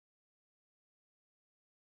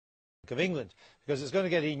Bank of England, because it's going to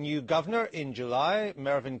get a new governor in July.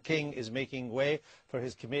 Mervyn King is making way for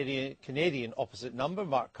his Canadian opposite number,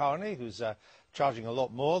 Mark Carney, who's charging a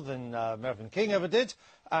lot more than Mervyn King ever did,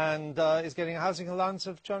 and is getting a housing allowance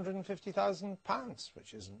of £250,000,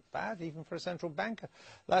 which isn't bad, even for a central banker.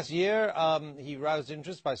 Last year, he roused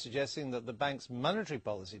interest by suggesting that the bank's monetary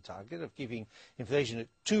policy target of keeping inflation at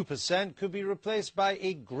 2% could be replaced by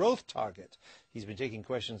a growth target. He's been taking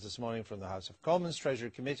questions this morning from the House of Commons Treasury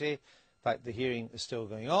Committee. In fact, the hearing is still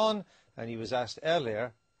going on, and he was asked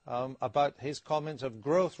earlier about his comment of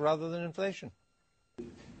growth rather than inflation.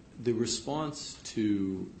 The response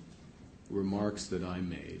to remarks that I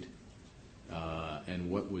made and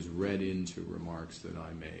what was read into remarks that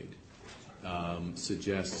I made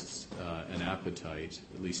suggests an appetite,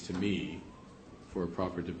 at least to me, for a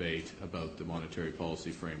proper debate about the monetary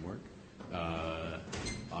policy framework.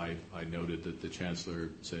 I noted that the Chancellor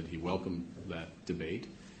said he welcomed that debate.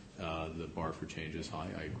 The bar for change is high.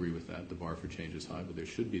 I agree with that. The bar for change is high, but there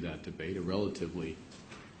should be that debate, a relatively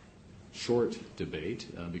short debate,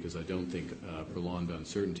 because I don't think prolonged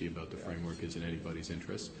uncertainty about the framework is in anybody's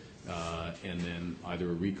interest, and then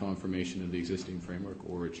either a reconfirmation of the existing framework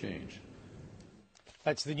or a change.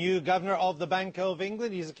 That's the new governor of the Bank of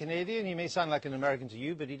England. He's a Canadian. He may sound like an American to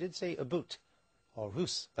you, but he did say a boot or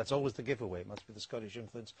hoose. That's always the giveaway. It must be the Scottish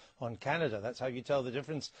influence on Canada. That's how you tell the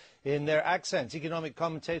difference in their accents. Economic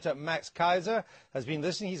commentator Max Kieser has been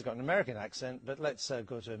listening. He's got an American accent, but let's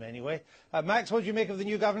go to him anyway. Max, what do you make of the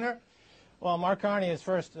new governor? Well, Mark Carney, his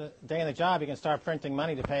first day in the job, he can start printing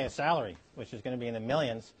money to pay his salary, which is going to be in the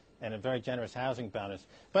millions, and a very generous housing bonus.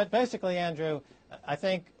 But basically, Andrew, I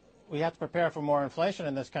think we have to prepare for more inflation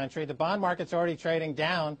in this country. The bond market's already trading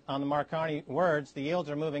down on the Mark Carney words. The yields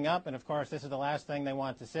are moving up, and of course, this is the last thing they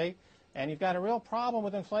want to see. And you've got a real problem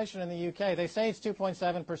with inflation in the UK. They say it's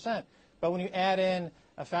 2.7%, but when you add in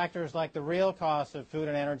factors like the real cost of food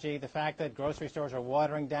and energy, the fact that grocery stores are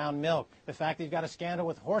watering down milk, the fact that you've got a scandal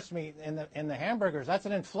with horse meat in the hamburgers, that's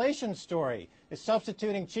an inflation story. It's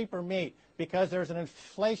substituting cheaper meat because there's an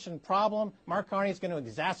inflation problem. Mark Carney is going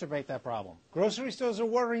to exacerbate that problem. Grocery stores are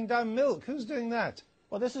watering down milk. Who's doing that?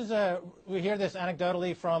 Well, this is we hear this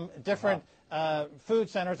anecdotally from different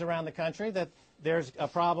food centers around the country, that there's a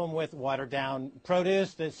problem with watered-down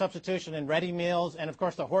produce, the substitution in ready meals, and of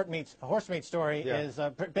course the horse meat story is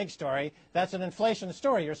a big story. That's an inflation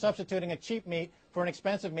story. You're substituting a cheap meat for an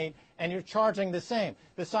expensive meat, and you're charging the same.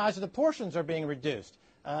 The size of the portions are being reduced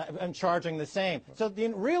and charging the same. So the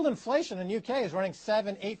real inflation in the UK is running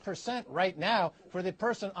 7–8% right now for the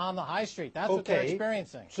person on the high street. That's what they're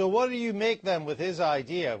experiencing. So what do you make then with his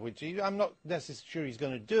idea, which I'm not necessarily sure he's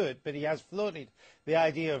going to do it, but he has floated the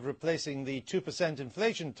idea of replacing the 2%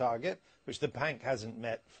 inflation target, which the bank hasn't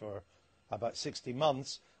met for about 60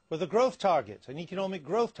 months, with a growth target, an economic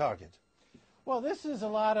growth target? Well, this is a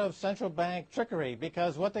lot of central bank trickery,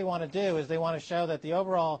 because what they want to do is they want to show that the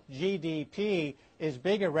overall GDP is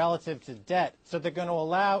bigger relative to debt. So they're going to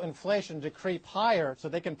allow inflation to creep higher so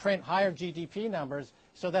they can print higher GDP numbers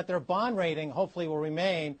so that their bond rating hopefully will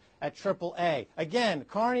remain at AAA. Again,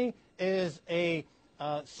 Carney is a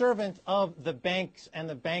servant of the banks and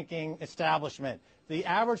the banking establishment. The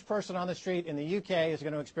average person on the street in the UK is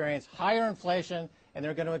going to experience higher inflation, and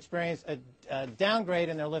they're going to experience a downgrade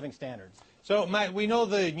in their living standards. So, Matt, we know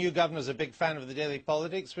the new governor's a big fan of the daily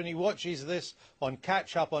politics. When he watches this on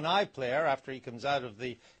catch-up on iPlayer after he comes out of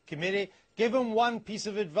the committee, give him one piece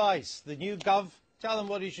of advice. The new gov, tell him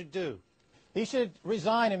what he should do. He should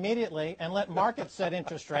resign immediately and let markets set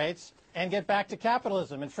interest rates and get back to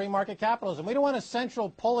capitalism and free market capitalism. We don't want a central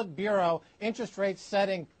Politburo interest rate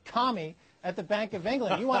setting commie at the Bank of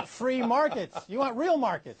England. You want free markets. You want real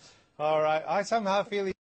markets. All right. I somehow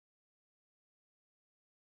feel